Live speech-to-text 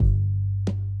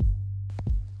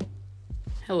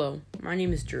Hello, my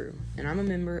name is Drew, and I'm a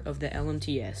member of the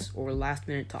LMTS, or Last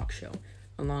Minute Talk Show,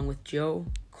 along with Joe,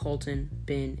 Colton,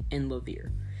 Ben, and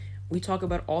Lavere. We talk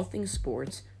about all things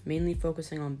sports, mainly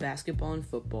focusing on basketball and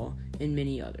football, and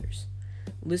many others.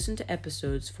 Listen to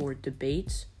episodes for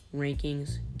debates,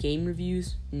 rankings, game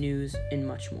reviews, news, and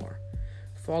much more.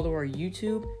 Follow our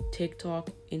YouTube, TikTok,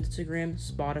 Instagram,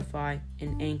 Spotify,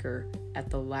 and Anchor at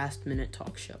the Last Minute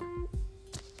Talk Show.